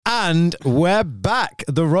And we're back.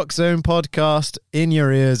 The Rock Zone podcast in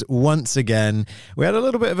your ears once again. We had a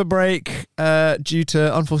little bit of a break due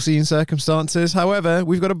to unforeseen circumstances. However,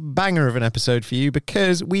 we've got a banger of an episode for you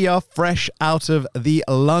because we are fresh out of the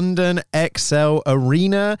London Excel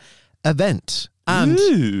Arena event. And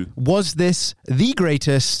was this the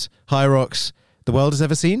greatest HYROX the world has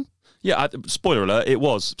ever seen? Yeah, spoiler alert, it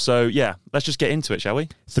was. So, yeah, let's just get into it, shall we?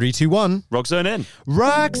 3, 2, 1. Rock Zone in.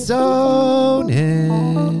 Rock Zone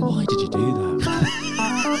in. Why did you do that?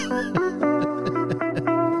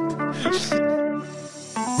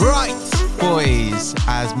 Right, boys,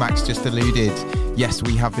 as Max just alluded, yes,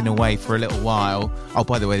 we have been away for a little while. Oh,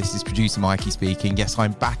 by the way, this is producer Mikey speaking. Yes,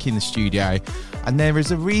 I'm back in the studio. And there is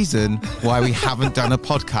a reason why we haven't done a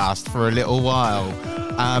podcast for a little while.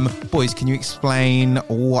 Boys, can you explain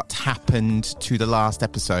what happened to the last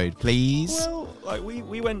episode, please? Well,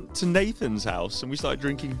 we went to Nathan's house and we started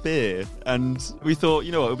drinking beer. And we thought,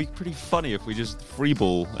 you know what, it would be pretty funny if we just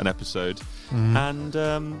freeball an episode. And,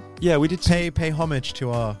 we did... Pay homage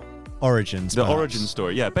to our origins. The origin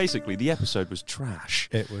story. Yeah, basically, the episode was trash.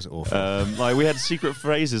 It was awful. We had secret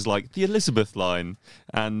phrases like the Elizabeth line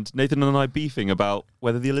and Nathan and I beefing about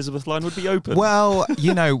whether the Elizabeth line would be open. Well,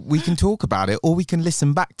 you know, we can talk about it or we can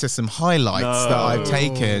listen back to some highlights that I've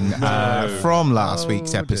taken from last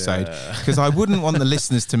week's episode because I wouldn't want the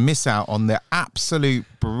listeners to miss out on the absolute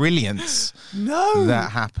brilliance that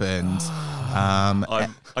happened.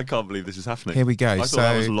 I can't believe this is happening. Here we go. I thought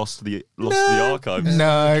that was lost to the archives.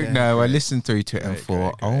 No, I listened through to it and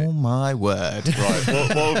thought, oh my word. Right,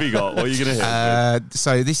 what have you got? What are you going to hear?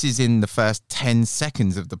 So this is in the first 10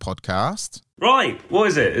 seconds of the podcast. Right, what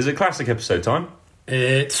is it? Is it classic episode time?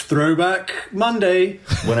 It's Throwback Monday.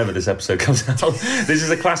 Whenever this episode comes out. This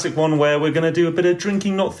is a classic one where we're going to do a bit of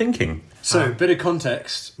drinking, not thinking. So, bit of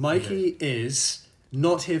context. Mikey is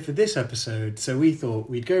not here for this episode, so we thought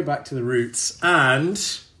we'd go back to the roots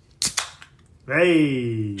and...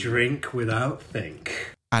 drink without think.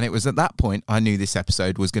 And it was at that point I knew this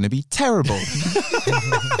episode was going to be terrible.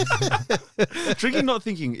 Drinking not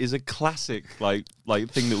thinking is a classic like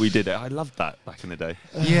thing that we did. I loved that back in the day.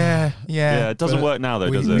 Yeah. It doesn't work now though,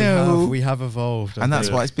 does it? No. We have evolved. And that's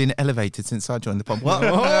why it's been elevated since I joined the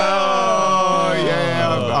podcast.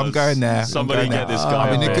 I'm going there. Somebody get this guy.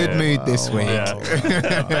 I'm in a good mood this week. Yeah.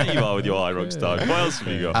 I bet you are with your HYROX time. What else have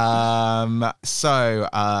you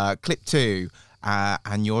got? Clip 2,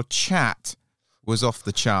 and your chat was off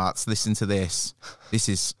the charts. Listen to this. This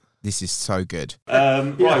is so good.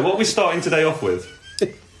 Right, what are we starting today off with?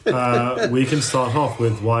 We can start off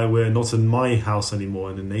with why we're not in my house anymore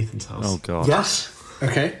and in Nathan's house. Oh, God. Yes.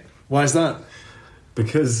 Okay. Why is that?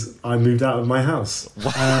 Because I moved out of my house.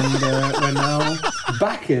 And we're now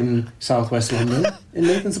back in southwest London in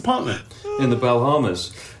Nathan's apartment. In the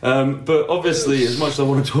Belhamas. But obviously, as much as I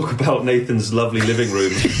want to talk about Nathan's lovely living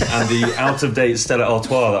room and the out-of-date Stella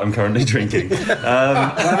Artois that I'm currently drinking...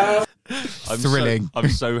 Thrilling. I'm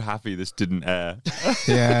so happy this didn't air.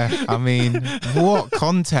 Yeah, I mean, what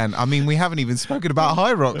content? I mean, we haven't even spoken about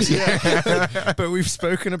HYROX yet. But we've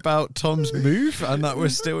spoken about Tom's move and that we're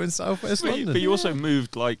still in southwest London. But you also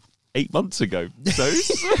moved 8 months ago. So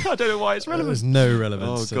I don't know why it's relevant. There's no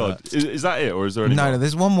relevance to God. that. Is that it or is there any more? No,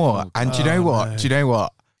 there's one more. And do you know what? No. Do you know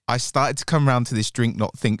what? I started to come around to this drink,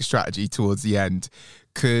 not think strategy towards the end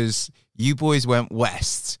because you boys went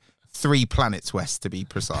west. 3 planets west, to be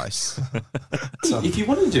precise. If you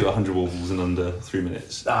want to do 100 wobbles in under 3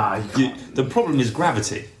 minutes, the problem is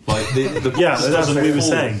gravity. That's what we were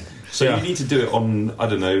saying. So you need to do it on, I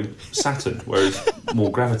don't know, Saturn, where it's more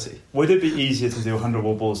gravity. Would it be easier to do 100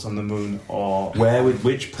 wobbles on the moon or...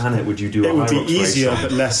 Which planet would you do It a would be HYROX race easier, on?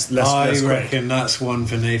 but less I quick. reckon that's one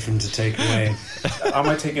for Nathan to take away. Am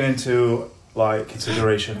I taking into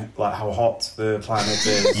consideration how hot the planet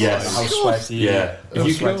is? Yes. How sweaty? Yeah. If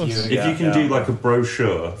you can do a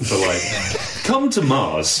brochure for come to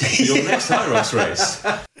Mars for your next HYROX race.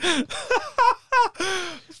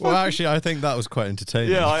 Well, actually, I think that was quite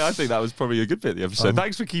entertaining. Yeah, I think that was probably a good bit of the episode.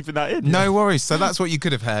 Thanks for keeping that in. No worries. So that's what you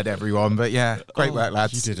could have heard, everyone. But yeah, great work,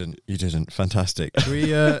 lads. You didn't. Fantastic.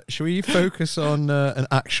 Should we focus on an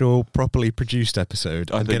actual, properly produced episode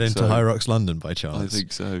and get into HYROX London by chance? I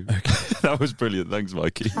think so. Okay. That was brilliant. Thanks,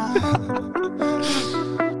 Mikey.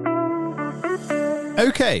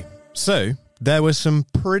 Okay, so there were some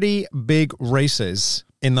pretty big races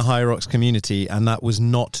in the HYROX community, and that was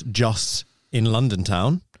not just in London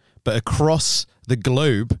town, but across the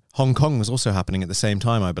globe. Hong Kong was also happening at the same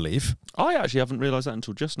time, I believe. I actually haven't realised that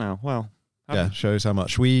until just now. Wow. Yeah, shows how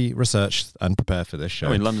much we researched and prepared for this show.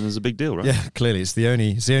 I mean, London is a big deal, right? Yeah, clearly. It's the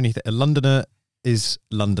only thing. A Londoner is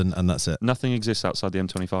London, and that's it. Nothing exists outside the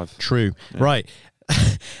M25. True. Yeah. Right.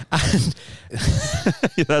 And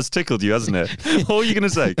That's tickled you, hasn't it? What were you going to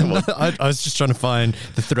say? Come on. I was just trying to find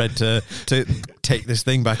the thread to take this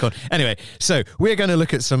thing back on. Anyway, so we're going to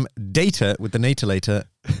look at some data with the Natalator.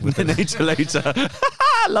 Later.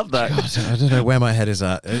 I love that. God, I don't know where my head is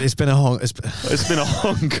at. It's been a Hong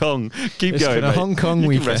Kong. Keep It's going, been a mate. Hong Kong You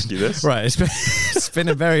weekend. can rescue this. Right, it's been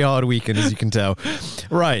a very hard weekend, as you can tell.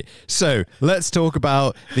 Right, so let's talk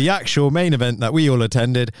about the actual main event that we all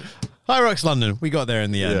attended. HYROX London. We got there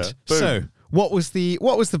in the end. Yeah, boom. So, what was the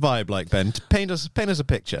vibe like, Ben? Paint us a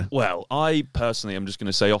picture. Well, I personally am just going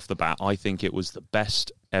to say off the bat, I think it was the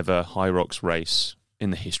best ever HYROX race in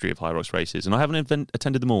the history of HYROX races. And I haven't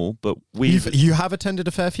attended them all, but You have attended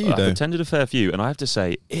a fair few, I've though. attended a fair few, and I have to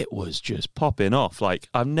say, it was just popping off. Like,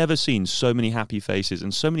 I've never seen so many happy faces,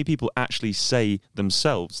 and so many people actually say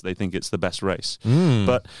themselves they think it's the best race.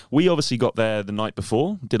 But we obviously got there the night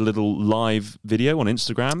before, did a little live video on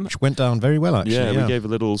Instagram. Which went down very well, actually. Yeah, we gave a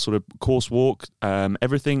little sort of course walk.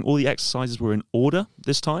 Everything, all the exercises were in order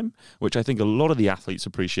this time, which I think a lot of the athletes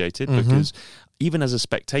appreciated because even as a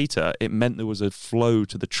spectator, it meant there was a flow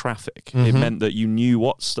to the traffic. It meant that you knew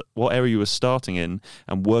what area you were starting in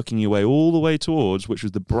and working your way all the way towards, which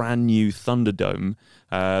was the brand new Thunderdome.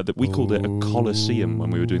 That we called it a Coliseum when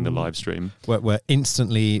we were doing the live stream. We're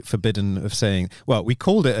instantly forbidden of saying, well, we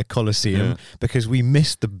called it a Coliseum because we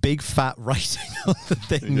missed the big fat writing on the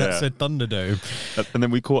thing that said Thunderdome. And then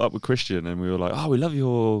we caught up with Christian and we were like, oh, we love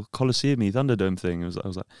your Coliseum-y Thunderdome thing. I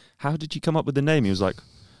was like, how did you come up with the name? He was like,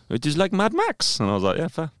 it is like Mad Max. And I was like, yeah,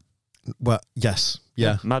 fair. Well, yes.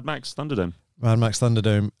 Yeah. Mad Max Thunderdome. Mad Max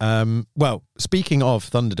Thunderdome. Well, speaking of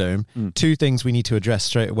Thunderdome, two things we need to address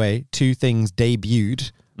straight away. Two things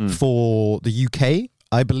debuted for the UK,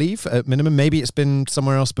 I believe, at minimum. Maybe it's been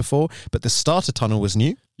somewhere else before, but the starter tunnel was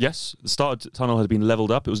new. Yes, the starter tunnel had been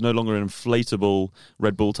leveled up. It was no longer an inflatable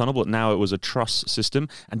Red Bull tunnel, but now it was a truss system.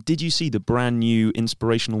 And did you see the brand new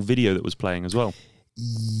inspirational video that was playing as well?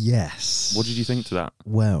 Yes. What did you think to that?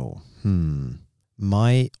 Well,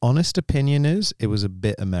 my honest opinion is it was a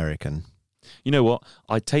bit American. You know what?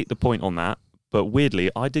 I take the point on that, but weirdly,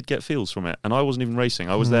 I did get feels from it, and I wasn't even racing.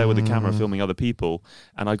 I was there with the camera filming other people,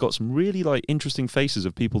 and I got some really interesting faces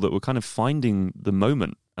of people that were kind of finding the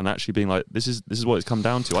moment and actually being like, "This is what it's come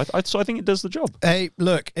down to." So I think it does the job. Hey,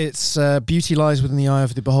 look, it's beauty lies within the eye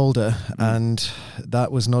of the beholder, and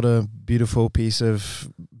that was not a beautiful piece of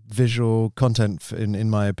visual content in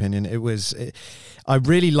my opinion. I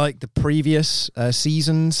really liked the previous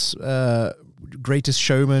seasons. Greatest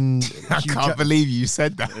Showman. I can't believe you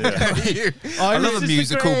said that. Yeah. I love a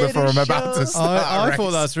musical before I'm about to start. I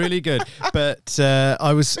thought that's really good, but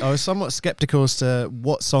I was somewhat skeptical as to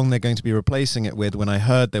what song they're going to be replacing it with when I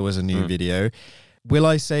heard there was a new video. Will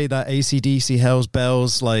I say that AC/DC Hell's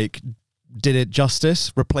Bells did it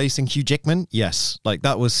justice, replacing Hugh Jackman? Yes,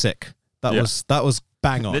 that was sick. That was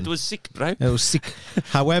bang on. That was sick, bro. It was sick.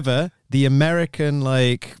 However, the American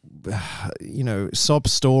sob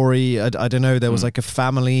story, I don't know, there was a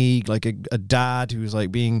family, a dad who was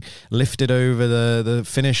being lifted over the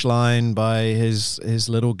finish line by his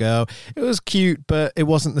little girl. It was cute, but it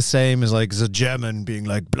wasn't the same as the German being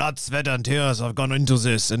blood, sweat and tears, I've gone into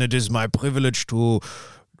this and it is my privilege to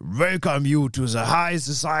welcome you to the high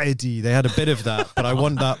society. They had a bit of that, but I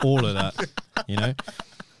want all of that, you know.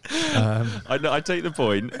 I take the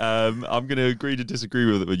point. I'm going to agree to disagree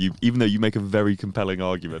with you, even though you make a very compelling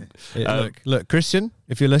argument. Look, Christian,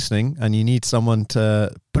 if you're listening and you need someone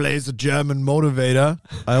to play the German motivator,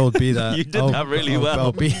 I'll be there. You did that really well.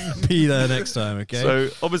 I'll be there next time, okay? So,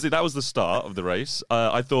 obviously, that was the start of the race.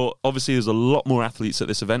 I thought, obviously, there's a lot more athletes at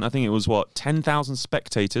this event. I think it was, 10,000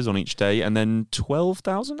 spectators on each day and then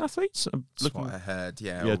 12,000 athletes? That's what I heard,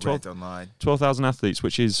 yeah, or read online. 12,000 athletes,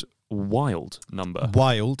 which is wild number.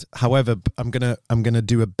 Wild. However, I'm gonna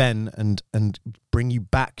do a Ben and bring you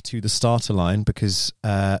back to the starter line because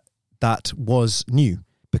that was new.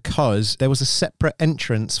 Because there was a separate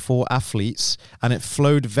entrance for athletes and it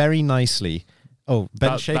flowed very nicely. Oh,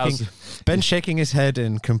 Ben shaking his head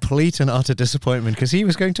in complete and utter disappointment because he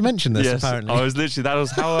was going to mention this. Yes, apparently. that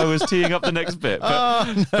was how I was teeing up the next bit.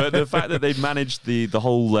 But, but the fact that they managed the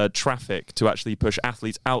whole traffic to actually push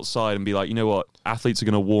athletes outside and be like, you know what, athletes are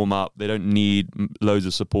going to warm up. They don't need loads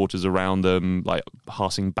of supporters around them,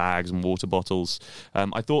 passing bags and water bottles.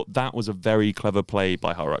 I thought that was a very clever play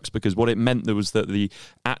by HYROX because what it meant was that the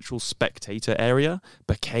actual spectator area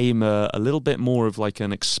became a little bit more of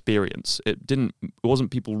an experience. It wasn't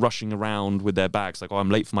people rushing around with their bags I'm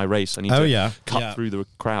late for my race, I need to cut through the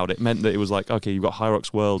crowd. It meant that it was okay, you've got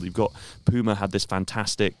HYROX World, you've got Puma had this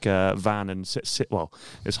fantastic van and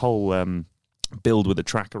this whole build with a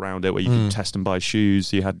track around it where you could test and buy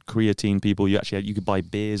shoes. You had creatine people. You could buy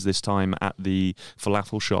beers this time at the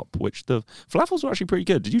falafel shop, which the falafels were actually pretty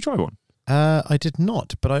good. Did you try one? I did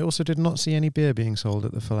not, but I also did not see any beer being sold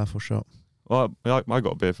at the falafel shop. Well, I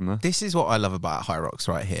got a beer from there. This is what I love about HYROX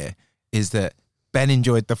right here, is that Ben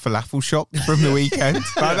enjoyed the falafel shop from the weekend.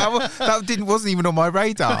 Wasn't even on my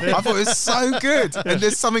radar. I thought it was so good, and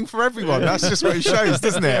there's something for everyone. That's just what it shows,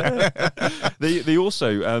 doesn't it? They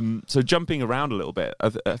also so jumping around a little bit.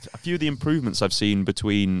 A few of the improvements I've seen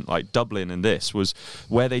between like Dublin and this was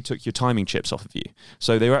where they took your timing chips off of you.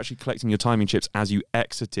 So they were actually collecting your timing chips as you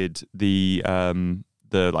exited the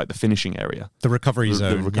finishing area, the recovery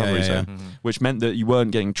zone, the recovery zone, which meant that you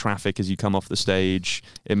weren't getting traffic as you come off the stage.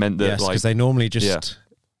 It meant that because they normally just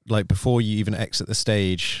like before you even exit the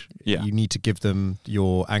stage, you need to give them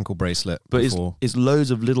your ankle bracelet. But it's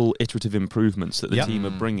loads of little iterative improvements that the team are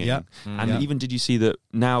bringing. And even did you see that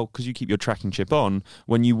now, because you keep your tracking chip on,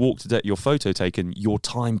 when you walk to get your photo taken, your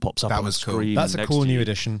time pops up on the screen. That's a cool new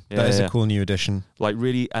addition. That is a cool new addition. Like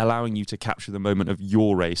really allowing you to capture the moment of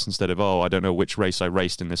your race instead of, I don't know which race I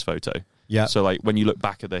raced in this photo. Yeah. So like when you look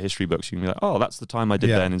back at the history books, you can be like, that's the time I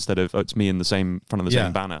did then, instead of it's me in the same front of the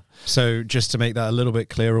same banner. So just to make that a little bit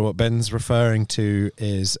clearer, what Ben's referring to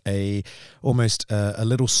is almost a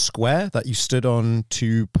little square that you stood on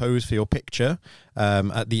to pose for your picture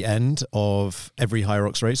at the end of every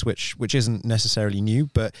HYROX race, which isn't necessarily new,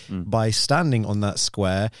 but by standing on that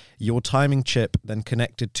square, your timing chip then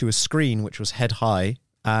connected to a screen which was head high.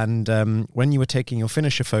 And when you were taking your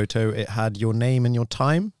finisher photo, it had your name and your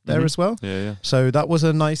time there as well. Yeah. So that was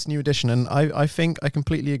a nice new addition. And I think I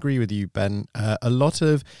completely agree with you, Ben. A lot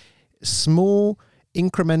of small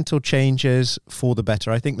incremental changes for the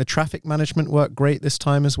better. I think the traffic management worked great this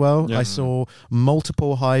time as well. I saw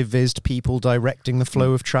multiple high-vised people directing the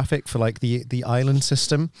flow of traffic for like the island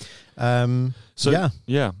system.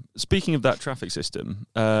 Speaking of that traffic system,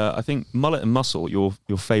 I think Mullet and Muscle, your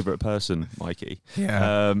favourite person, Mikey,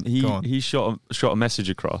 he shot a message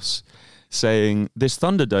across saying this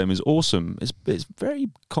Thunderdome is awesome. It's very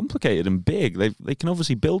complicated and big. They can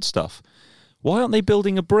obviously build stuff. Why aren't they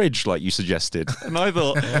building a bridge like you suggested? And I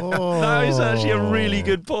thought, that is actually a really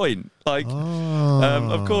good point. Like,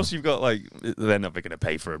 of course you've got like, they're never going to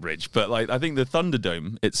pay for a bridge, but like, I think the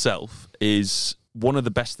Thunderdome itself is one of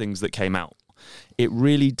the best things that came out. It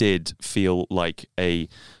really did feel like a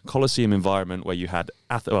Colosseum environment where you had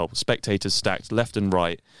spectators stacked left and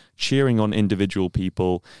right, cheering on individual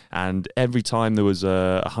people, and every time there was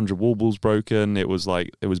 100 wall balls broken, it was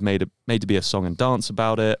made to be a song and dance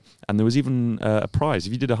about it, and there was even a prize.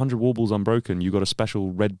 If you did 100 wall balls unbroken, you got a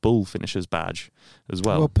special Red Bull finisher's badge as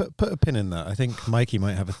well. Well, put a pin in that. I think Mikey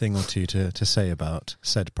might have a thing or two to say about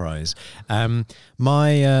said prize.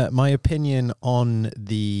 My opinion on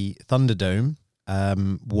the Thunderdome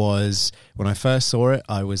was, when I first saw it,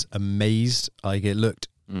 I was amazed. Like, it looked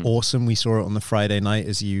awesome. We saw it on the Friday night,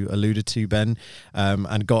 as you alluded to, Ben,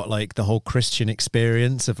 and got like the whole Christian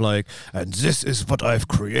experience of like, and this is what I've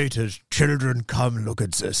created. Children, come look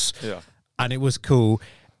at this. Yeah. And it was cool.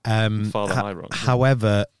 Father HYROX.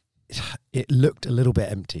 However, it looked a little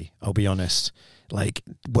bit empty, I'll be honest. Like,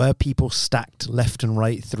 were people stacked left and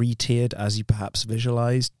right, 3-tiered, as you perhaps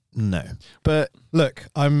visualized? No. But look,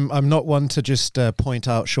 I'm not one to just point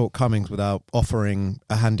out shortcomings without offering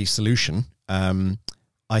a handy solution.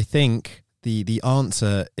 I think the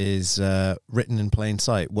answer is written in plain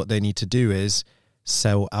sight. What they need to do is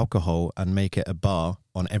sell alcohol and make it a bar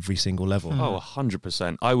on every single level. Oh,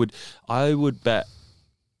 100%. I would bet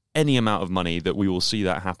any amount of money that we will see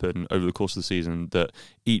that happen over the course of the season, that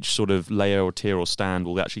each sort of layer or tier or stand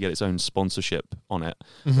will actually get its own sponsorship on it,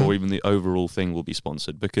 or even the overall thing will be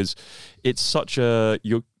sponsored, because it's such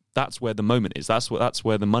that's where the moment is. That's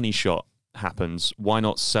where the money shot happens. Why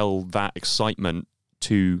not sell that excitement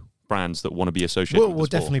to brands that want to be associated with the we'll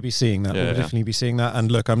sport? definitely be seeing that. We'll definitely be seeing that. And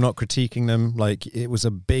look, I'm not critiquing them. Like, it was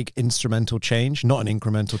a big instrumental change, not an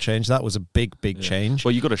incremental change. That was a big change.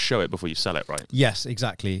 Well, you got to show it before you sell it, right? Yes,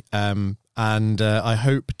 exactly. And I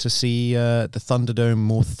hope to see the Thunderdome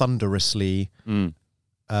more thunderously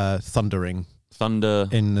thundering Thunder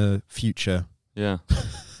in the future. Yeah.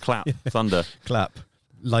 Clap. Thunder. Clap.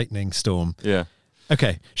 Lightning storm. Yeah.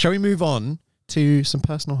 Okay, shall we move on to some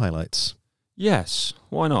personal highlights? Yes,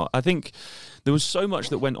 why not? I think there was so much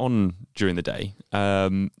that went on during the day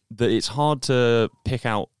that it's hard to pick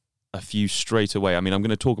out a few straight away. I mean, I'm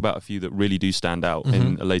going to talk about a few that really do stand out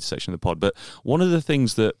in a later section of the pod. But one of the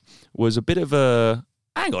things that was a bit of a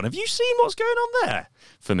hang on, have you seen what's going on there?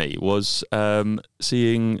 For me, was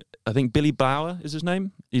seeing, I think Billy Bauer is his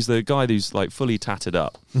name. He's the guy who's like fully tatted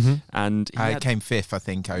up. And he came fifth, I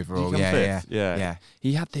think, overall. Yeah.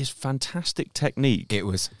 He had this fantastic technique. It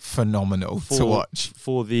was phenomenal to watch.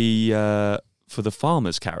 For the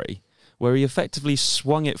farmer's carry, where he effectively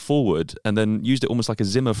swung it forward and then used it almost like a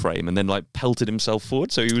Zimmer frame and then like pelted himself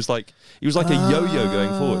forward. So he was like a yo-yo going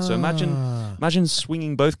forward. So imagine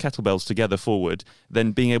swinging both kettlebells together forward,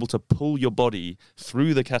 then being able to pull your body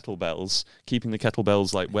through the kettlebells, keeping the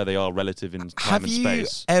kettlebells like where they are relative in time and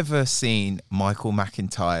space. Have you ever seen Michael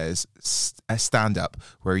McIntyre's stand-up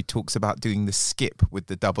where he talks about doing the skip with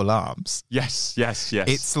the double arms? Yes.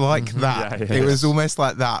 It's like that. Yeah, it was almost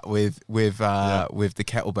like that with the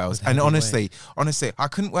kettlebells. And honestly, I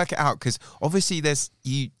couldn't work it out because obviously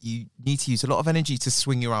you need to use a lot of energy to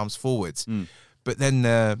swing your arms forwards, but then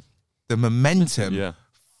the momentum.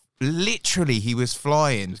 Literally, he was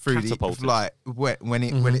flying through when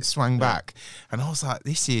it swung back, and I was like,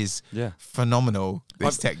 "This is phenomenal."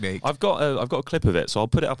 This technique. I've got a clip of it, so I'll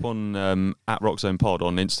put it up on at Rockzone Pod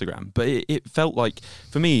on Instagram. But it felt like,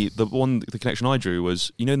 for me, the connection I drew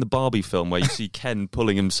was, in the Barbie film where you see Ken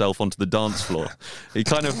pulling himself onto the dance floor. It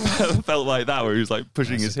kind of felt like that, where he was like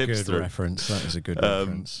pushing his hips through. Reference. That was a good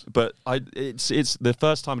reference. But it's the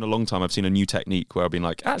first time in a long time I've seen a new technique where I've been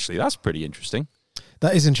like, actually, that's pretty interesting.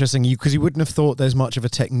 That is interesting, because you wouldn't have thought there's much of a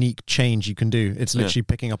technique change you can do. It's literally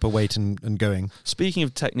picking up a weight and going. Speaking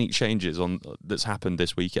of technique changes that's happened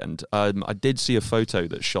this weekend, I did see a photo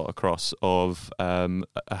that shot across of a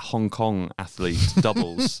Hong Kong athlete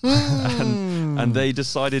doubles, and they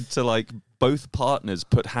decided to like both partners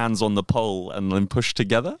put hands on the pole and then push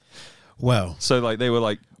together. Well, so like they were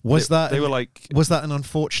like, was that an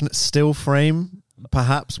unfortunate still frame?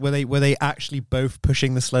 Perhaps were they actually both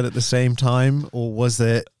pushing the sled at the same time, or was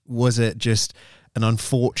it just an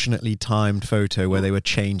unfortunately timed photo where they were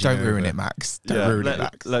changing? Don't ruin it, Max. Don't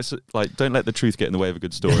let the truth get in the way of a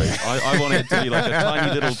good story. I want it to be like a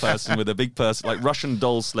tiny little person with a big person, like Russian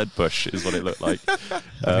doll sled push is what it looked like.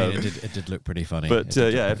 I mean, it did look pretty funny. But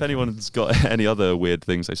if anyone's got any other weird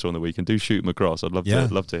things they saw on the weekend, do shoot them across. I'd love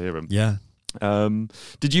to hear them. Yeah.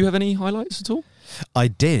 Did you have any highlights at all? I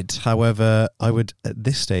did. However, I would at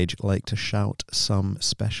this stage like to shout some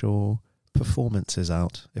special performances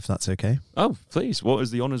out, if that's okay. Oh, please. What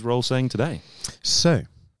is the honours roll saying today? So,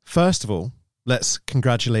 first of all, let's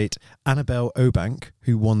congratulate Annabelle Obank,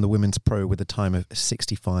 who won the Women's Pro with a time of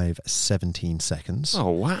 65:17 seconds. Oh,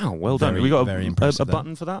 wow. Well done. We got a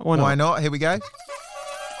button for that? Why not? Here we go.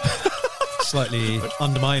 Slightly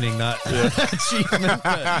undermining that achievement.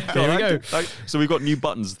 Here we go. So we've got new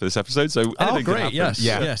buttons for this episode. So anything can happen.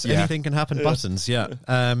 Yes. Anything can happen. Buttons. Yeah.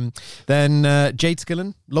 Then Jade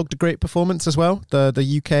Skillen logged a great performance as well.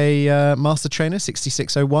 The UK master trainer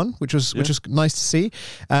 66:01, which was nice to see.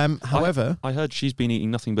 However, I heard she's been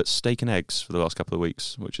eating nothing but steak and eggs for the last couple of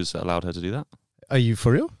weeks, which has allowed her to do that. Are you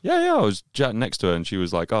for real? Yeah. I was chatting next to her, and she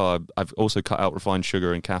was like, "Oh, I've also cut out refined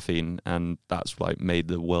sugar and caffeine, and that's like made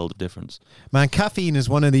the world of difference." Man, caffeine is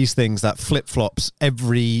one of these things that flip flops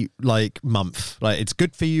every month. Like, it's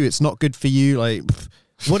good for you, it's not good for you. Like,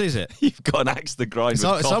 what is it? You've got an axe to grind with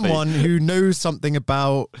coffee. Someone who knows something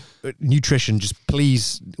about nutrition, just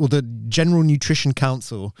please, or the General Nutrition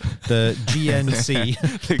Council, the GNC,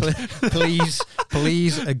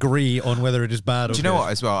 please agree on whether it is bad or good. Do you know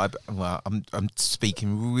what, as well? I'm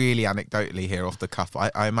speaking really anecdotally here off the cuff.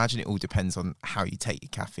 I imagine it all depends on how you take your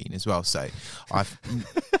caffeine as well. So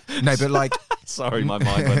sorry, my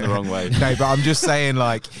mind went the wrong way. No, but I'm just saying,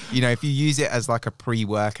 if you use it as like a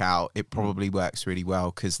pre-workout, it probably works really well.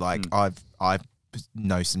 Because I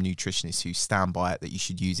know some nutritionists who stand by it that you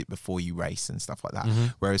should use it before you race and stuff like that.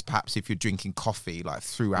 Whereas perhaps if you're drinking coffee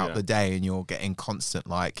throughout the day and you're getting constant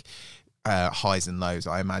highs and lows,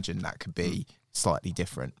 I imagine that could be slightly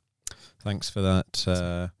different. Thanks for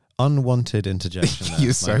that unwanted interjection there,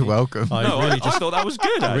 You're so welcome. I thought that was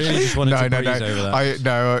good. I really just wanted to breeze over that.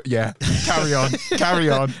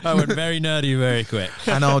 Carry on. I went very nerdy very quick.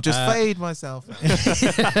 And I'll just fade myself.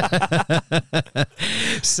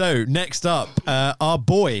 So, next up, our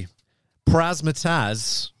boy,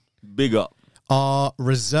 Prasmataz. Big up. Our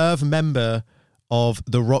reserve member of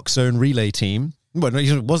the Rock Zone relay team. Well, no,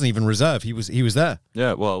 he wasn't even reserve. He was there.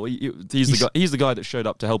 Yeah, well, he's the guy that showed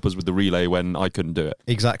up to help us with the relay when I couldn't do it.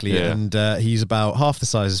 Exactly, yeah. And he's about half the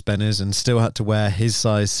size as Ben is, and still had to wear his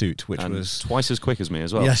size suit, which was twice as quick as me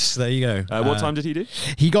as well. Yes, there you go. What time did he do?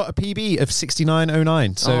 He got a PB of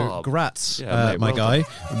 69:09. So, congrats, my guy.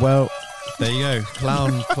 Well, There you go.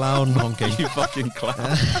 Clown honking. You fucking clown.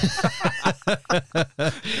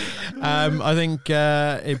 I think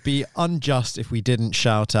it'd be unjust if we didn't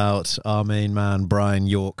shout out our main man, Brian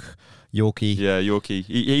Yorkie. Yeah, Yorkie.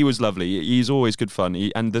 He was lovely. He's always good fun.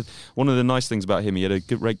 One of the nice things about him, he had a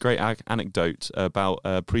great anecdote about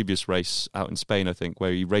a previous race out in Spain, I think,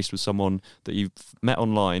 where he raced with someone that he met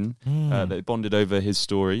online, that bonded over his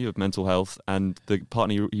story of mental health, and the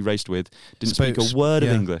partner he raced with didn't speak a word of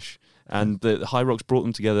English. And the HYROX brought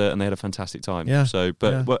them together, and they had a fantastic time. Yeah. So,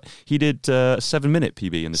 but he did a 7-minute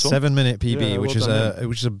PB in this one. 7-minute PB, Yeah, which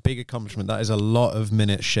is a big accomplishment. That is a lot of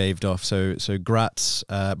minutes shaved off. So grats,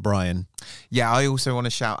 Brian. Yeah, I also want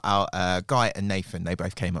to shout out Guy and Nathan. They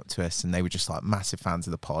both came up to us, and they were just like massive fans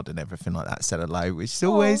of the pod and everything like that. Said hello, which is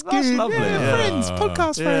always that's good. lovely. Yeah, friends,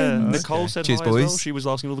 podcast friends. Nicole said Cheers, hi boys. as well. She was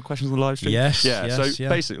asking all the questions on the live stream. Yes. So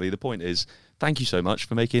basically, the point is, thank you so much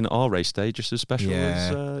for making our race day just as special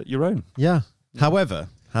as your own. Yeah. However,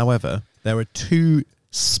 there are two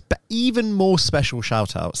even more special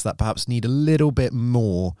shout-outs that perhaps need a little bit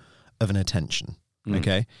more of an attention.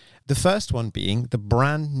 Okay. The first one being the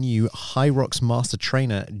brand new HYROX master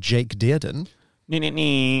trainer, Jake Dearden,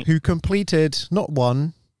 who completed not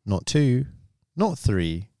 1, not 2, not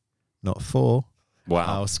 3, not 4. Wow.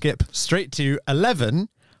 I'll skip straight to 11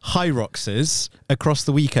 HYROXes across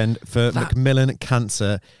the weekend for Macmillan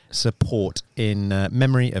Cancer support in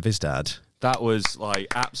memory of his dad. That was like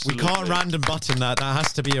absolutely. We can't random button that. That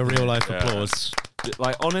has to be a real life applause.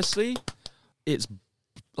 Like honestly, it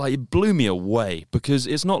blew me away because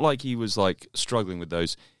it's not like he was like struggling with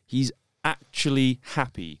those. He's actually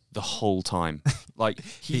happy the whole time. Like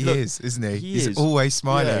he is, isn't he? He's always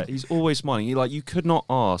smiling. Yeah, he's always smiling. You could not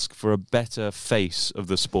ask for a better face of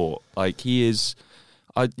the sport. Like he is.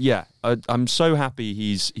 I'm so happy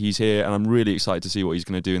he's here, and I'm really excited to see what he's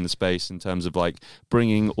going to do in the space in terms of like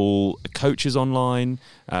bringing all coaches online,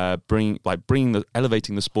 elevating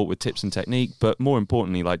the sport with tips and technique, but more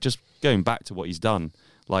importantly, like just going back to what he's done.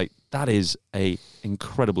 Like that is a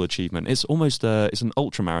incredible achievement. It's almost it's an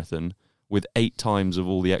ultra marathon with 8 times of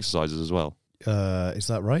all the exercises as well. Is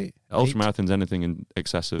that right? Ultramarathon's anything in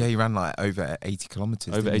excess of. Yeah, he ran like over 80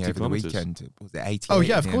 kilometres. Over 80 kilometres. The weekend. Was it 80? Oh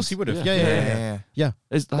yeah, of course he would have. Yeah.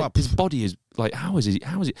 It's like, his body is like, how is he?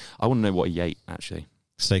 I want to know what he ate actually.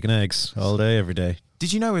 Steak and eggs all day, every day.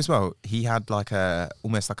 Did you know as well? He had like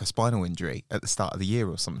almost like a spinal injury at the start of the year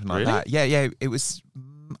or something like Really? that. Yeah. It was.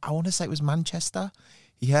 I want to say it was Manchester.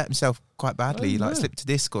 He hurt himself quite badly. He slipped a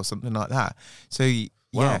disc or something like that. So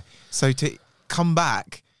Wow. So to come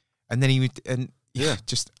back. And then he would,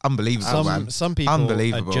 just unbelievable, man. Some people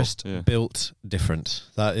unbelievable. are just built different.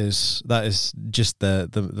 That is just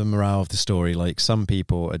the morale of the story. Like some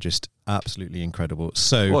people are just absolutely incredible.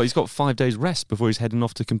 So, well, he's got 5 days rest before he's heading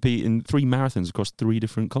off to compete in 3 marathons across 3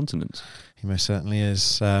 different continents. He most certainly is.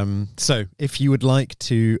 So, if you would like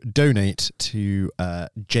to donate to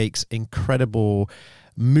Jake's incredible,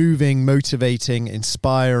 moving, motivating,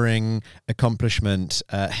 inspiring accomplishment,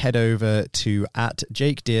 head over to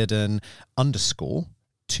 @JakeDearden_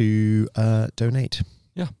 to donate.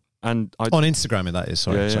 Yeah, and on Instagram, that is.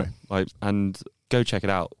 Sorry. Like, and go check it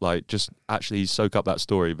out. Like, just actually soak up that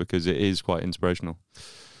story because it is quite inspirational.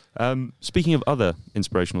 Speaking of other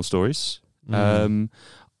inspirational stories,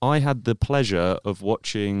 I had the pleasure of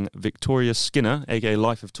watching Victoria Skinner, aka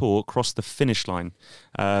Life of Tour, cross the finish line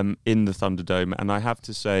in the Thunderdome, and I have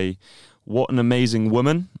to say, what an amazing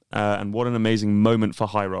woman and what an amazing moment for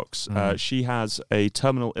HYROX. She has a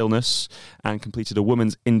terminal illness and completed a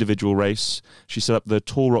women's individual race. She set up the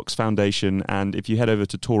HYROX Foundation, and if you head over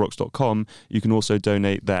to HYROX.com, you can also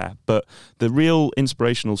donate there. But the real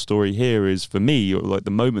inspirational story here is, for me, or like the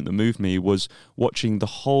moment that moved me, was watching the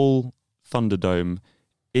whole Thunderdome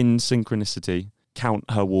in synchronicity count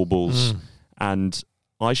her wall balls. And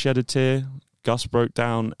I shed a tear. Gus broke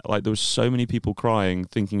down. Like, there were so many people crying,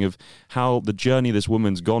 thinking of how the journey this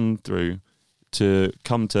woman's gone through to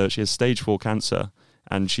come to. She has stage 4 cancer,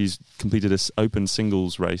 and she's completed this open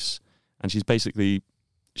singles race, and she's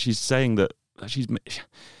saying that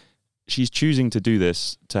she's choosing to do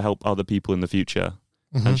this to help other people in the future.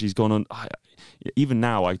 And she's gone on. Even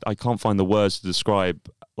now, I can't find the words to describe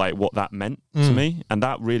like what that meant to me, and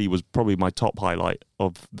that really was probably my top highlight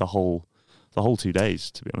of the whole 2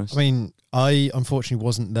 days, to be honest. I mean, I unfortunately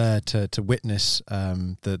wasn't there to witness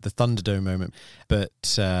the Thunderdome moment,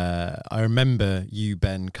 but I remember you,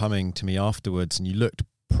 Ben, coming to me afterwards, and you looked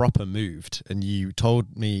proper moved, and you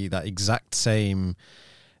told me that exact same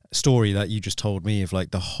story that you just told me of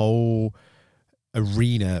like the whole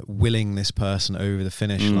arena willing this person over the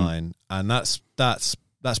finish line, and that's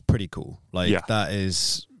pretty cool. Like that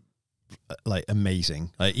is like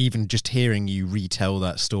amazing. Like even just hearing you retell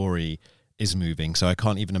that story is moving. So I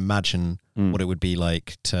can't even imagine what it would be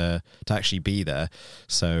like to actually be there.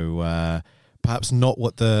 So perhaps not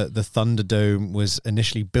what the Thunderdome was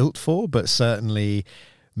initially built for, but certainly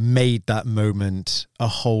made that moment a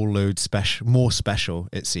whole load more special,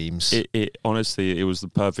 it seems. It honestly, it was the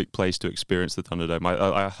perfect place to experience the Thunderdome.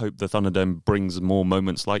 I hope the Thunderdome brings more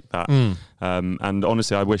moments like that. And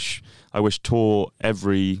honestly, I wish Tor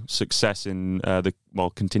every success in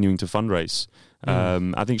continuing to fundraise.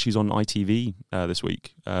 I think she's on ITV this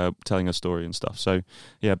week telling her story and stuff. So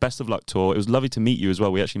yeah, best of luck, Tor. It was lovely to meet you as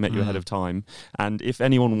well. We actually met you ahead of time. And if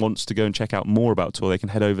anyone wants to go and check out more about Tor, they can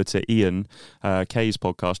head over to Ian Kay's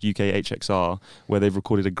podcast, UK HXR, where they've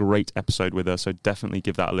recorded a great episode with her. So definitely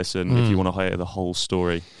give that a listen if you want to hear the whole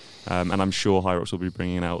story. And I'm sure HYROX will be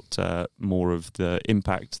bringing out more of the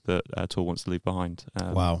impact that Tor wants to leave behind.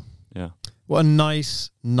 Wow. Yeah. What a nice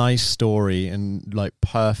story, and like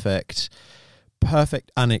perfect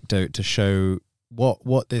anecdote to show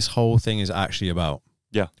what this whole thing is actually about.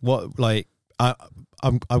 Yeah. What, like, I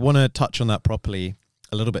want to touch on that properly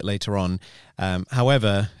a little bit later on.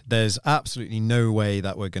 However, there's absolutely no way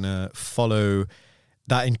that we're going to follow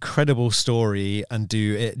that incredible story and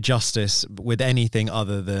do it justice with anything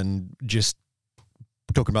other than just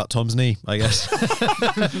talking about Tom's knee, I guess.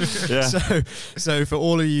 Yeah. So for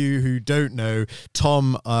all of you who don't know,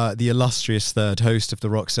 Tom, the illustrious third host of the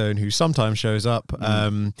Rock Zone, who sometimes shows up,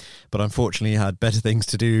 but unfortunately had better things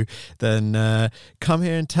to do than come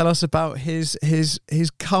here and tell us about his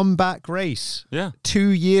comeback race. Yeah. 2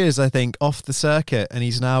 years, I think, off the circuit, and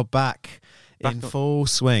he's now back in full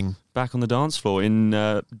swing. Back on the dance floor in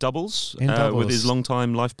doubles, with his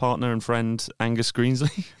longtime life partner and friend Angus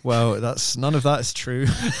Greensley. Well, none of that is true.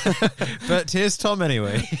 But here's Tom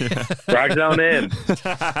anyway. Drag down in.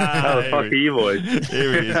 How the fuck are you boys?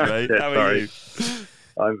 Here he is, mate. How are you?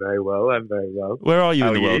 I'm very well. Where are you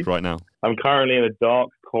in the world right now? I'm currently in a dark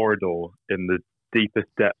corridor in the deepest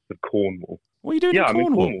depths of Cornwall. What are you doing in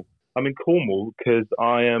Cornwall? I'm in Cornwall because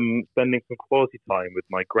I am spending some quality time with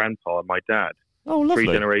my grandpa and my dad. Oh, lovely.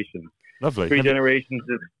 3 generations. Lovely. Three generations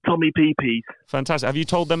of Tommy Pee-Pees. Fantastic. Have you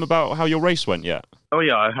told them about how your race went yet? Oh,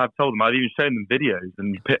 yeah, I have told them. I've even shown them videos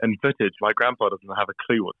and footage. My grandpa doesn't have a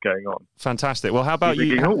clue what's going on. Fantastic. Well, how about He's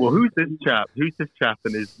you? thinking, well, who's this chap?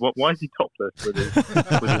 And why is he topless with his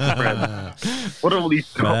friends? What are all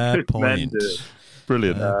these topless men doing?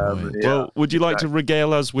 Brilliant. Well, would you like to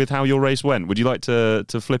regale us with how your race went? Would you like to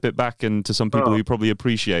flip it back into some people who probably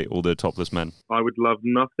appreciate all the topless men? I would love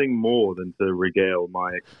nothing more than to regale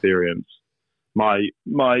my experience, my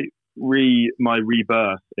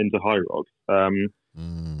rebirth into HYROX.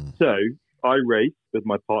 So I raced with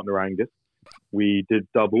my partner Angus. We did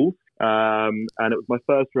doubles, and it was my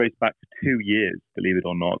first race back for 2 years, believe it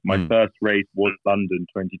or not. My first race was London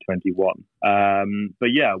 2021. But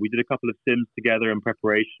yeah, we did a couple of sims together in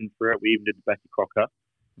preparation for it. We even did Becky Crocker.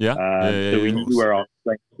 So we knew where our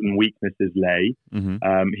strengths and weaknesses lay.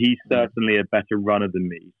 He's certainly a better runner than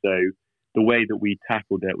me. So the way that we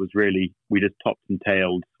tackled it was really, we just topped and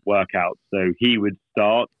tailed workouts. So he would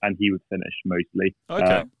start and he would finish mostly.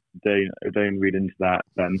 Okay. Don't read into that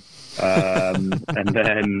then. And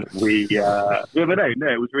then we, but no,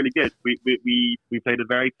 it was really good. We played a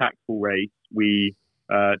very tactful race. We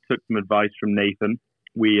took some advice from Nathan.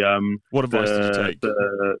 What advice did you take?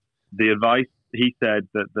 The advice, he said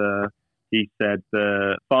the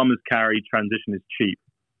farmer's carry transition is cheap.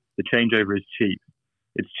 The changeover is cheap.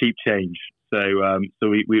 It's cheap change. So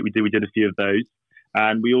we did a few of those,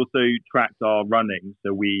 and we also tracked our running.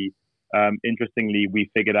 So we. Interestingly,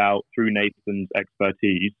 we figured out through Nathan's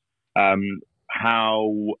expertise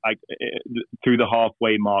how, through the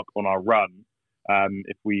halfway mark on our run,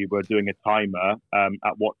 if we were doing a timer,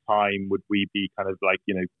 at what time would we be kind of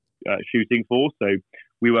shooting for? So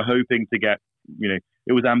we were hoping to get,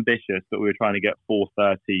 it was ambitious, but we were trying to get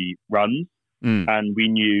 4:30 runs. And we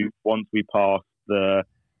knew once we passed the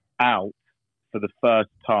out for the first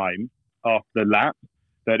time after the lap,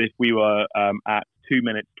 that if we were at 2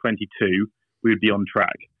 minutes 22, we would be on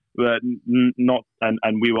track. But not,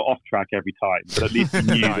 and we were off track every time. But at least we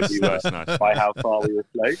knew that we were by how far we were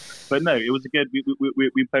slow. But no, it was a good.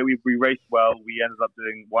 We raced well. We ended up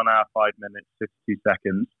doing 1 hour 5 minutes 52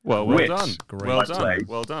 seconds. Well done. Great.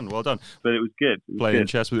 Well done. But it was good. Playing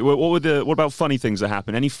chess with it. What about funny things that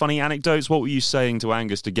happened? Any funny anecdotes? What were you saying to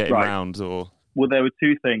Angus to get him round? Or well, there were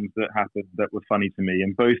 2 things that happened that were funny to me,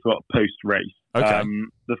 and both were post-race. Okay.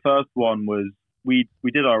 The first one was we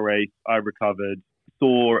did our race. I recovered.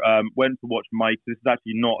 Went to watch Mike. This is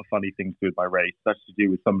actually not a funny thing to do with my race. It's actually to do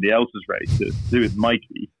with somebody else's race. It's to do with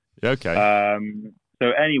Mikey. Okay.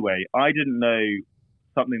 anyway, I didn't know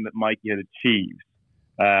something that Mikey had achieved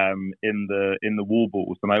in the wall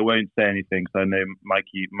balls, and I won't say anything because I know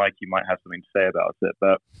Mikey might have something to say about it.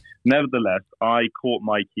 But nevertheless, I caught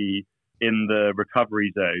Mikey in the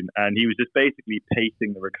recovery zone, and he was just basically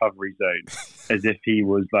pacing the recovery zone as if he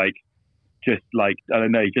was like, just like, I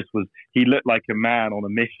don't know, he looked like a man on a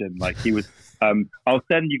mission. Like he was, I'll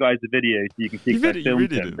send you guys the video so you can see I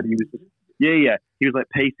filmed him, but he was, he was like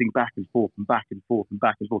pacing back and forth and back and forth and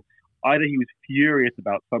back and forth. Either he was furious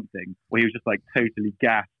about something, or he was just like totally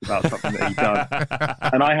gassed about something that he'd done,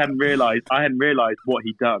 and I hadn't realised what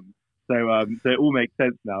he'd done. So it all makes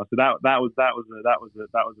sense now. So that was a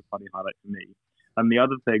funny highlight for me. And the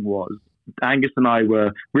other thing was, Angus and I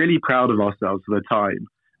were really proud of ourselves for the time,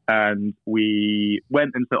 and we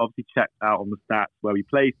went and so obviously checked out on the stats where we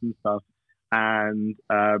placed and stuff, and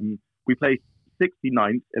we placed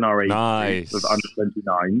 69th in our age group of under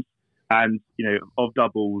 29s. And, you know, of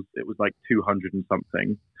doubles, it was like 200 and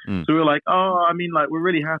something. So we were like, we're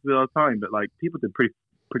really happy with our time, but like people did pretty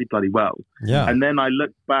bloody well. Yeah. And then I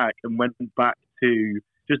looked back and went back to,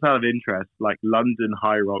 just out of interest, like London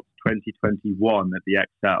HYROX 2021 at the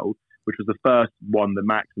XL, which was the first one that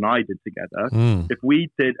Max and I did together. If we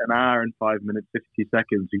did an hour and 5 minutes, 52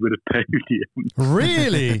 seconds, we would have podiumed.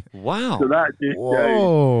 Really? Wow. So that just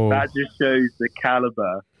shows the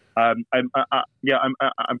caliber. I'm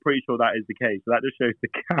pretty sure that is the case. So that just shows the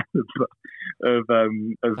caliber of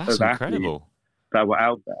That's incredible. That were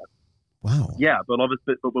out there. Wow. Yeah, but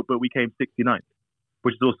obviously, but we came 69th,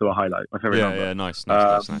 which is also a highlight. My favorite number. Yeah, nice. So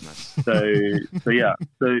that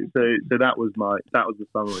was the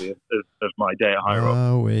summary of my day at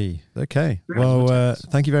HYROX. Okay. Well,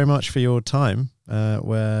 thank you very much for your time.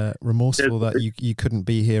 We're remorseful that you couldn't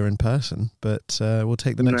be here in person, but we'll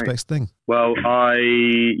take the next best thing. Well,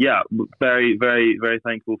 very, very, very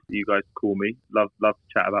thankful for you guys to call me. Love to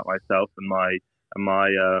chat about myself and my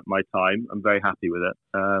time. I'm very happy with it.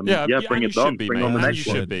 Bring it on. Bring on the next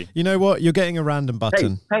one. Be. You know what? You're getting a random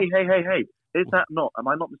button. Hey. Is that not? Am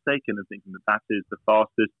I not mistaken in thinking that is the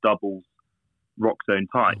fastest doubles rock zone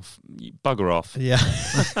time? Bugger off. Yeah.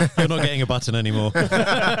 You're not getting a button anymore.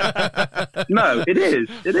 No, it is.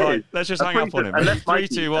 It is. Right, let's just hang up on him. 3,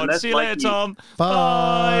 2, 1. See you later, Tom.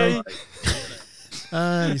 Bye.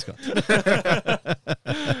 He's gone.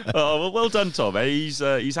 Well done, Tom.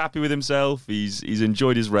 He's happy with himself. He's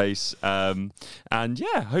enjoyed his race, and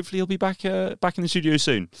hopefully he'll be back in the studio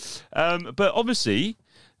soon. But obviously,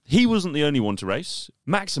 he wasn't the only one to race.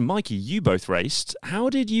 Max and Mikey, you both raced. How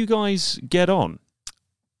did you guys get on?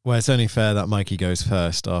 Well, it's only fair that Mikey goes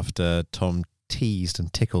first after Tom teased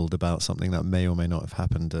and tickled about something that may or may not have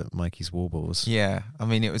happened at Mikey's Warbles. Yeah, I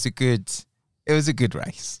mean, it was a good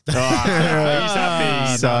race. He's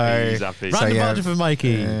happy. He's happy. Random button for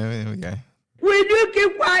Mikey. There we go. Will you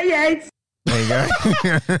keep quiet? There you go.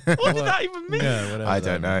 What did that even mean? Yeah, I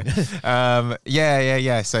don't know.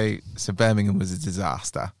 Yeah. So Birmingham was a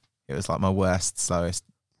disaster. It was like my worst, slowest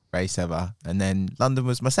race ever. And then London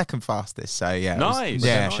was my second fastest. So yeah. Nice.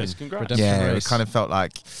 Congrats. It kind of felt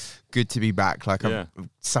like good to be back. Like I'm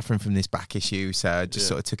suffering from this back issue. So I just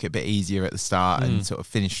sort of took it a bit easier at the start and sort of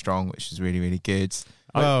finished strong, which was really, really good.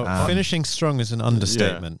 Well, finishing strong is an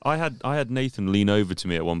understatement. Yeah. I had Nathan lean over to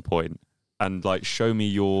me at one point and like show me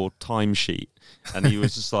your timesheet, and he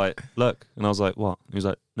was just like, "Look," and I was like, "What?" He was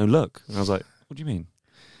like, "No, look," and I was like, "What do you mean?"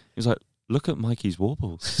 He was like, "Look at Mikey's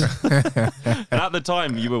warbles." And at the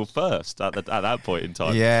time, you were first at that point in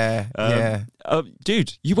time. Yeah,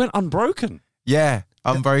 dude, you went unbroken. Yeah.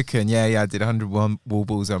 Unbroken, yeah, I did 101 wall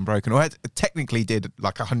balls unbroken. Or I technically did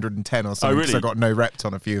like 110 or something because I got no reps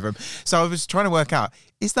on a few of them. So I was trying to work out,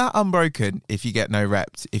 is that unbroken if you get no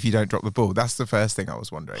reps, if you don't drop the ball? That's the first thing I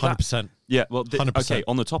was wondering. 100%. Yeah, well, 100%. Okay,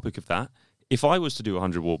 on the topic of that, if I was to do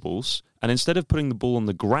 100 wall balls, and instead of putting the ball on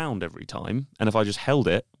the ground every time, and if I just held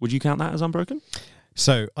it, would you count that as unbroken?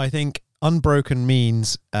 So I think unbroken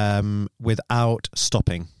means without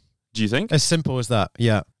stopping. Do you think? As simple as that.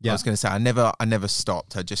 Yeah. I was going to say I never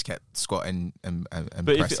stopped. I just kept squatting and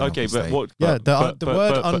pressing. The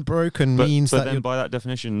word unbroken means that. But then, by that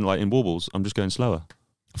definition, like in warbles, I'm just going slower.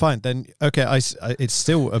 Fine, then okay. It's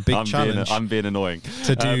still a big challenge. I'm being annoying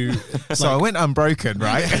to do. So I went unbroken,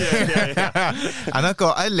 right? yeah. And I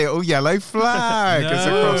got a little yellow flag.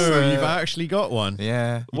 You've actually got one.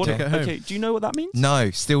 Yeah. Okay. Do you know what that means? No,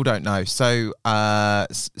 still don't know. So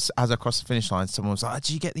as I crossed the finish line, someone was like,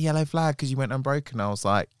 "Did you get the yellow flag because you went unbroken?" I was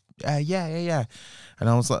like, yeah. And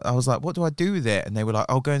I was like, what do I do with it? And they were like,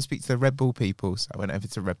 "I'll go and speak to the Red Bull people." So I went over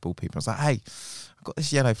to the Red Bull people. I was like, "Hey, I've got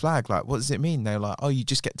this yellow flag. Like, what does it mean?" They were like, "Oh, you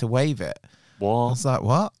just get to wave it." What? I was like,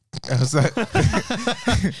 what? I was like,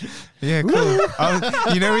 yeah,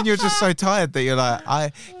 cool. You know when you're just so tired that you're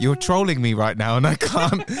like, you're trolling me right now, and I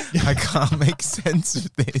can't make sense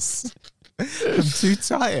of this. I'm too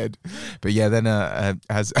tired. But yeah, then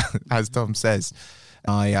as Tom says,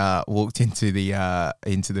 I walked into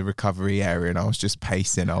the recovery area, and I was just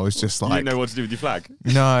pacing. I was just like, you didn't know what to do with your flag.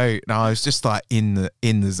 No, I was just like in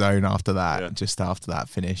the zone after that. Yeah. Just after that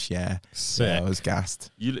finish, yeah. Sick. I was gassed.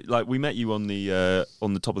 We met you on the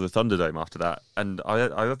top of the Thunderdome after that, and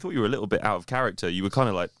I thought you were a little bit out of character. You were kind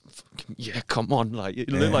of like, yeah, come on, like it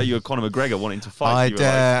looked like you were Conor McGregor wanting to fight.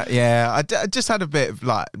 I just had a bit of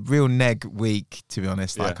like real neg week, to be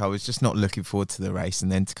honest. Like I was just not looking forward to the race,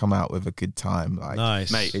 and then to come out with a good time, like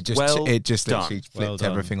nice, mate. It just literally flipped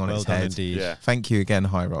everything on its head. Indeed. Yeah. Thank you again,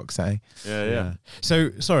 HYROX. Yeah. So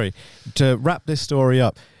sorry to wrap this story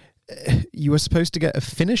up. You were supposed to get a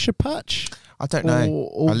finisher patch. I don't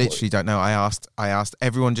know. I literally don't know. I asked.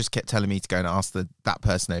 Everyone just kept telling me to go and ask that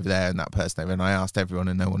person over there and that person over, and I asked everyone,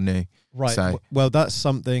 and no one knew. Right. So, well, that's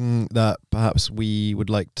something that perhaps we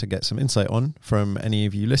would like to get some insight on from any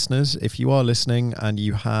of you listeners. If you are listening and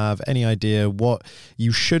you have any idea what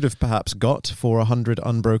you should have perhaps got for 100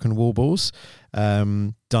 unbroken wall balls,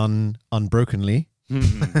 done unbrokenly.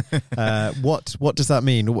 What does that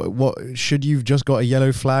mean? What should you've just got a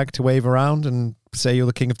yellow flag to wave around and say you're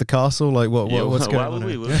the king of the castle? Like what's going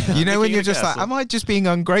on? You know when you're just like, am I just being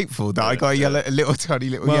ungrateful that I got a little tiny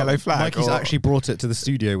yellow flag? Mikey's actually brought it to the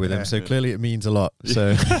studio with him, so clearly it means a lot.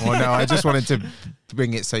 So, well, no, I just wanted to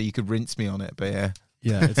bring it so you could rinse me on it, but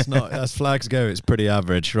yeah, it's not as flags go. It's pretty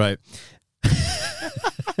average, right?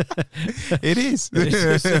 It is.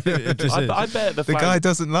 I bet the guy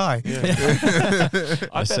doesn't lie. Yeah.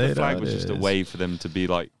 I bet the flag was just a way for them to be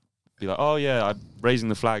like, oh yeah, I'm raising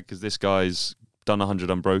the flag because this guy's done 100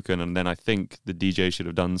 unbroken, and then I think the DJ should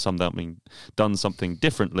have done something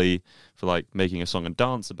differently for like making a song and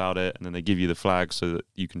dance about it, and then they give you the flag so that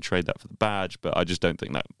you can trade that for the badge. But I just don't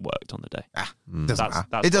think that worked on the day.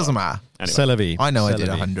 It doesn't matter. Anyway. I know I did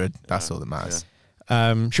 100. That's all that matters.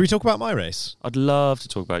 Should we talk about my race? I'd love to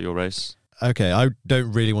talk about your race. Okay, I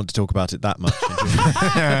don't really want to talk about it that much.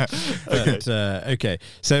 But, okay,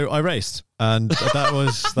 so I raced, and that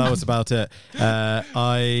was about it.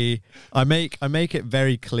 I make it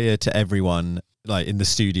very clear to everyone, like in the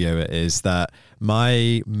studio, it is that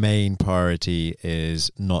my main priority is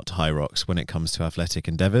not HYROX when it comes to athletic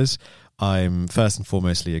endeavours. I'm first and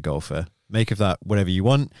foremostly a golfer. Make of that whatever you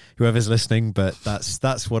want, whoever's listening, but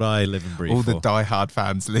that's what I live and breathe for. All for. the diehard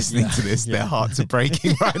fans listening to this, their hearts are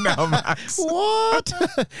breaking right now, Max. What?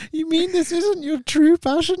 You mean this isn't your true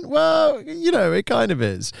passion? Well, it kind of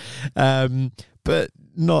is. But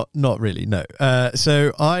not really, no.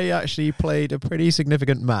 So I actually played a pretty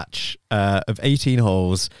significant match of 18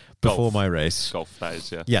 holes before my race. Golf, that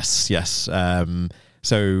is, yeah. Yes.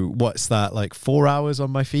 So what's that, like 4 hours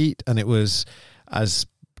on my feet? And it was, as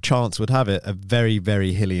chance would have it, a very,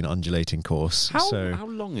 very hilly and undulating course. How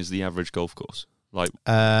long is the average golf course? Like,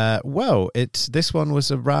 this one was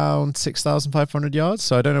around 6,500 yards.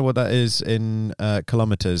 So I don't know what that is in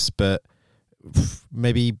kilometers, but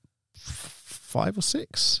maybe 5 or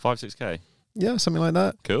 6. 5-6K. Yeah, something like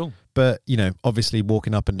that. Cool. But obviously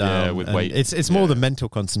walking up and down with weight. It's more the mental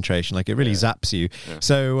concentration. Like it really zaps you. Yeah.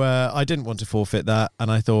 So I didn't want to forfeit that, and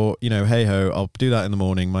I thought, hey ho, I'll do that in the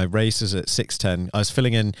morning. My race is at 6:10. I was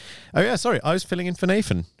filling in. I was filling in for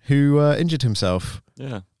Nathan, who injured himself.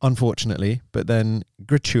 Yeah. Unfortunately, but then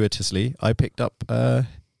gratuitously, I picked up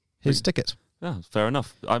his ticket. Yeah, fair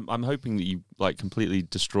enough. I'm hoping that you completely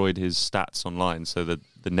destroyed his stats online so that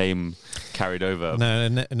the name carried over. No,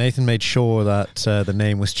 Nathan made sure that the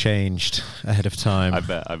name was changed ahead of time. I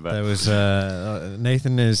bet. There was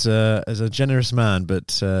Nathan is a generous man,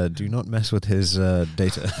 but do not mess with his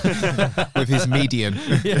data. With his median.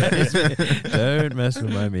 Don't mess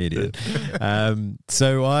with my median.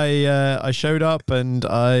 So I showed up, and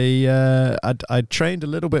I trained a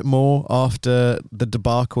little bit more after the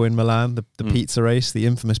debacle in Milan, the pizza race, the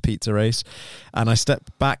infamous pizza race, and I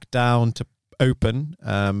stepped back down to open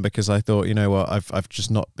because I thought, I've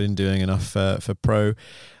just not been doing enough for pro.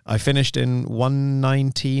 I finished in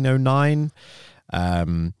 1:19.09,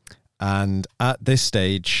 and at this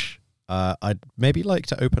stage I'd maybe like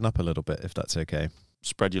to open up a little bit, if that's okay.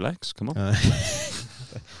 Spread your legs, come on.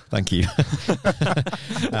 Thank you.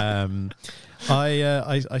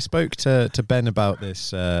 I spoke to Ben about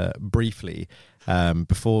this briefly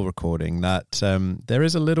before recording, that there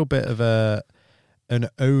is a little bit of an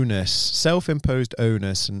onus, self-imposed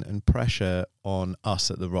onus and pressure on us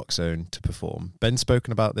at the Rock Zone to perform. Ben's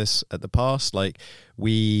spoken about this at the past. Like,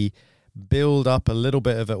 we build up a little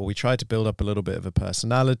bit of it, or we try to build up a little bit of a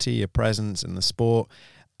personality, a presence in the sport.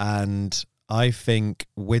 And I think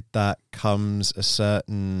with that comes a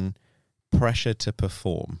certain pressure to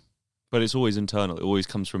perform. But it's always internal. It always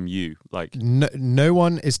comes from you. Like no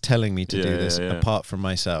one is telling me to do this apart from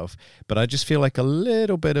myself. But I just feel like a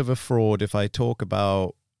little bit of a fraud if I talk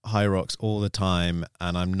about HYROX all the time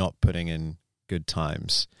and I'm not putting in good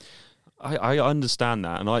times. I understand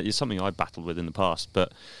that, and it's something I battled with in the past.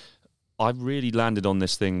 But I've really landed on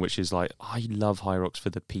this thing, which is like, I love HYROX for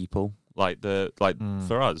the people.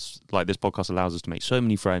 For us, like this podcast allows us to make so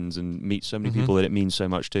many friends and meet so many people that it means so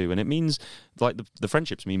much to, and it means like the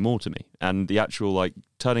friendships mean more to me, and the actual like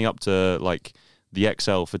turning up to like the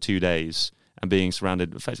XL for 2 days and being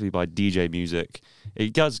surrounded effectively by DJ music,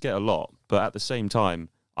 it does get a lot, but at the same time,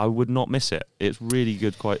 I would not miss it. It's really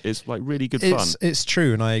good. It's like really good fun. It's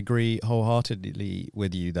true, and I agree wholeheartedly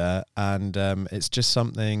with you there. And it's just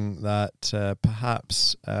something that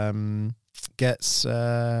perhaps gets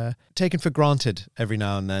taken for granted every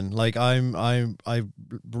now and then. Like I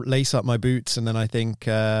lace up my boots, and then I think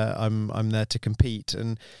I'm there to compete,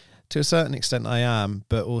 and to a certain extent I am,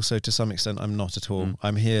 but also to some extent I'm not at all.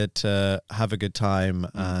 I'm here to have a good time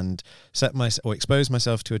and expose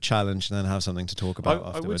myself to a challenge, and then have something to talk about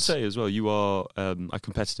afterwards. I would say as well, you are a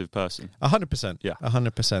competitive person. 100%. Yeah,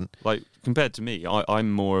 100%. Like compared to me,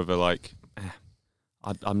 I'm more of a like,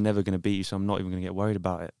 I'm never going to beat you, so I'm not even going to get worried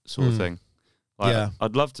about it, sort of thing. Like,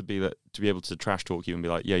 I'd love to be able to trash talk you and be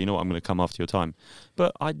like, yeah, you know what, I'm going to come after your time.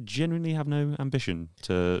 But I genuinely have no ambition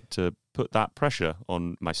to put that pressure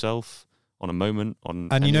on myself, on a moment, on.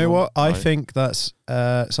 And anyone. You know what? I think that's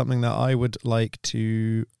something that I would like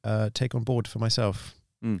to take on board for myself.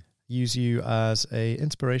 Use you as a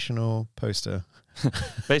inspirational poster.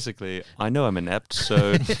 Basically, I know I'm inept,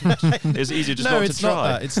 so it's easier just not to try. Not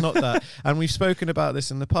that. It's not that. And we've spoken about this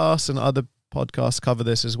in the past, and other podcasts cover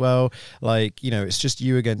this as well. Like, it's just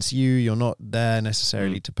you against you. You're not there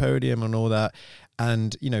necessarily to podium and all that.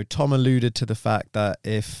 And, Tom alluded to the fact that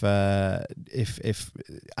if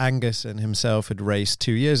Angus and himself had raced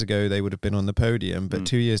 2 years ago, they would have been on the podium. But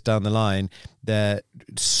 2 years down the line, they're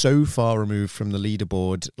so far removed from the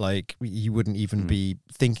leaderboard, like you wouldn't even be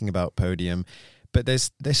thinking about podium. But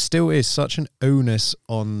there still is such an onus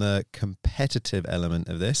on the competitive element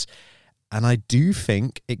of this. And I do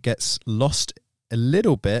think it gets lost a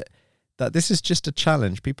little bit that this is just a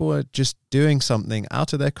challenge. People are just doing something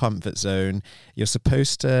out of their comfort zone. You're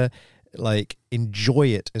supposed to enjoy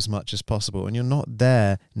it as much as possible, and you're not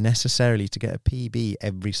there necessarily to get a PB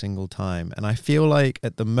every single time. And I feel like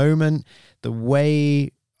at the moment, the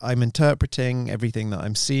way I'm interpreting everything that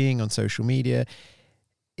I'm seeing on social media,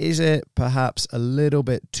 is it perhaps a little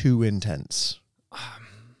bit too intense?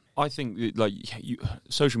 I think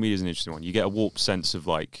social media is an interesting one. You get a warped sense of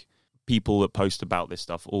people that post about this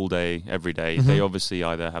stuff all day, every day. They obviously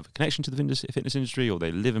either have a connection to the fitness industry, or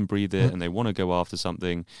they live and breathe it, and they want to go after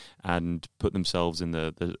something and put themselves in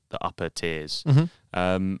the upper tiers.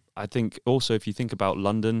 I think also, if you think about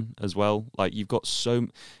London as well, you've got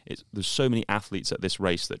there's so many athletes at this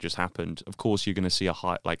race that just happened. Of course, you're going to see a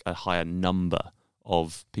higher number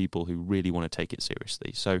of people who really want to take it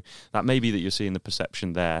seriously. So that may be that you're seeing the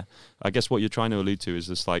perception there. I guess what you're trying to allude to is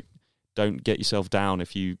just don't get yourself down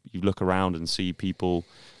if you look around and see people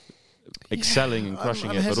excelling and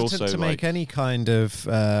crushing it, but also to make any kind of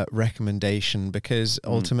recommendation, because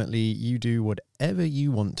ultimately you do whatever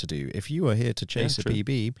you want to do. If you are here to chase a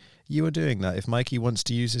PB, you are doing that. If Mikey wants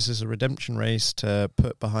to use this as a redemption race to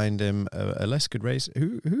put behind him a less good race,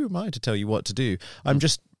 who am I to tell you what to do? I'm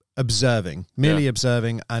just merely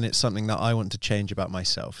observing, and it's something that I want to change about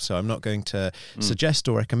myself. So I'm not going to suggest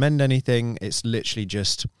or recommend anything. It's literally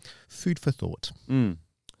just food for thought.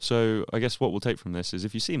 So I guess what we'll take from this is,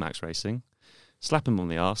 if you see Max racing, slap him on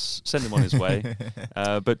the arse, send him on his way,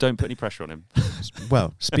 but don't put any pressure on him.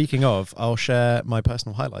 Well, speaking of, I'll share my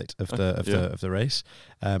personal highlight of the race,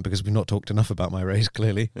 because we've not talked enough about my race,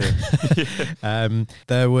 clearly.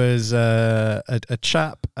 There was a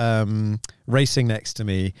chap racing next to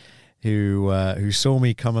me who saw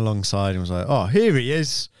me come alongside and was like, "Oh, here he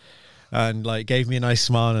is." And gave me a nice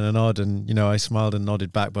smile and a nod, and I smiled and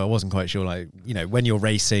nodded back, but I wasn't quite sure. When you're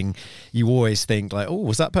racing, you always think oh,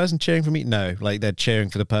 was that person cheering for me? No, they're cheering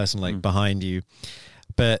for the person behind you.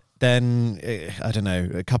 But then I don't know,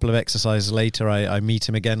 a couple of exercises later, I meet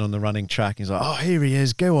him again on the running track. He's like, "Oh, here he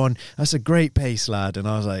is. Go on. That's a great pace, lad." And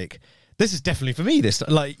I was like, "This is definitely for me. This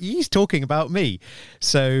he's talking about me."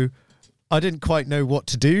 So I didn't quite know what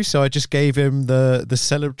to do, so I just gave him the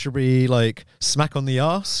celebratory smack on the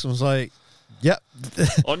arse. I was like, Yep.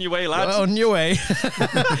 On your way, lads. On your way.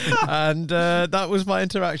 And that was my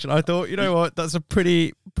interaction. I thought, you know what? That's a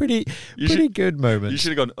pretty good moment. You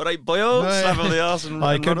should have gone, all right, boyo, slap on the arse and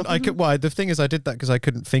I could. Why? The thing is, I did that because I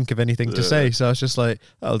couldn't think of anything to say. So I was just like,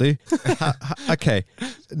 that'll do. Okay.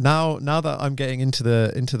 Now that I'm getting into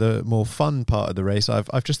the more fun part of the race,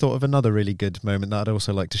 I've just thought of another really good moment that I'd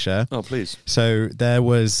also like to share. Oh, please. So there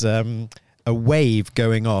was a wave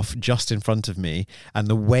going off just in front of me, and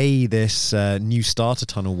the way this new starter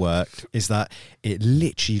tunnel worked is that it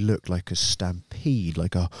literally looked like a stampede,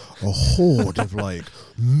 like a horde of like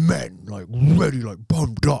men, like ready, like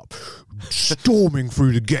pumped up, storming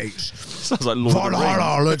through the gates. Sounds like Lord of the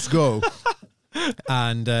Rings. Let's go.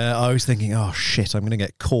 And I was thinking, oh shit, I'm gonna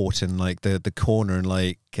get caught in like the corner and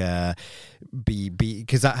like be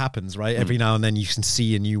because that happens, right? Every now and then you can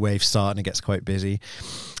see a new wave start and it gets quite busy.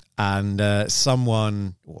 And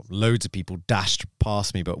loads of people dashed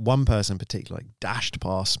past me, but one person in particular dashed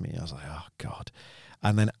past me. I was like, oh God.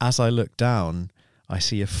 And then as I look down, I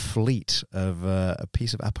see a fleet of a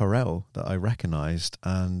piece of apparel that I recognized,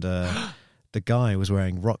 and the guy was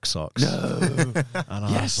wearing rock socks. No. And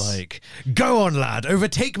I was like, go on, lad,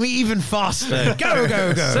 overtake me even faster. Go,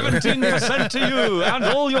 go, go. 17% to you and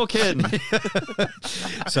all your kin.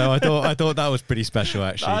 So I thought that was pretty special,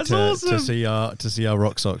 actually. That's awesome. to see our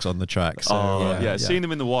rock socks on the track. So, seeing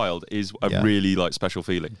them in the wild is a really like special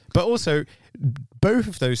feeling. But also, both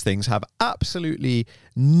of those things have absolutely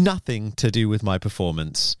nothing to do with my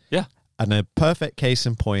performance. Yeah. And a perfect case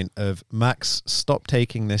in point of, Max, stop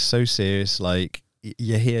taking this so serious. Like,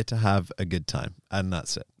 you're here to have a good time. And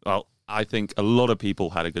that's it. Well, I think a lot of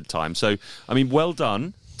people had a good time. So, I mean, well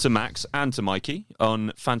done to Max and to Mikey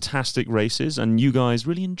on fantastic races. And you guys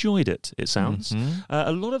really enjoyed it, it sounds. Mm-hmm.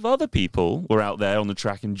 A lot of other people were out there on the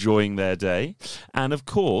track enjoying their day. And of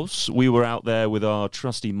course, we were out there with our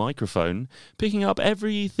trusty microphone, picking up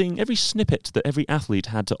every snippet that every athlete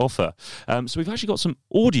had to offer. So we've actually got some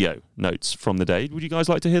audio notes from the day. Would you guys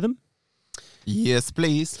like to hear them? Yes,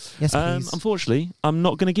 please. Yes, please. Unfortunately, I'm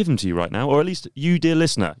not going to give them to you right now, or at least you, dear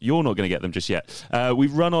listener, you're not going to get them just yet.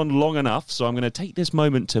 We've run on long enough, so I'm going to take this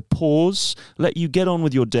moment to pause, let you get on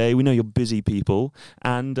with your day. We know you're busy people,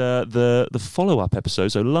 and the follow-up episode,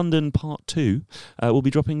 so London Part 2, will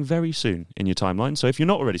be dropping very soon in your timeline. So if you're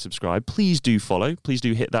not already subscribed, please do follow. Please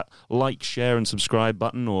do hit that like, share, and subscribe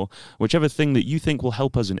button, or whichever thing that you think will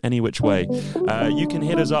help us in any which way. You can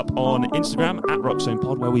hit us up on Instagram at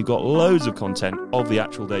RoxZonePod, where we've got loads of content of the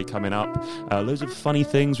actual day coming up. Loads of funny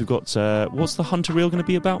things. We've got, what's the Hunter Reel going to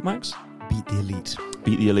be about, Max? Beat the Elite.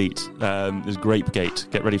 Beat the Elite. There's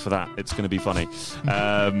Grapegate. Get ready for that. It's going to be funny.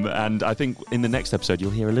 And I think in the next episode,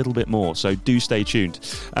 you'll hear a little bit more. So do stay tuned.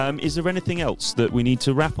 Is there anything else that we need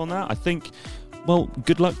to wrap on that? I think, well,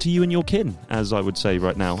 good luck to you and your kin, as I would say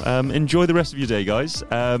right now. Enjoy the rest of your day, guys.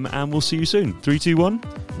 And we'll see you soon. 3, 2, 1.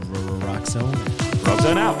 Rock Zone. Rock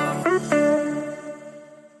Zone out.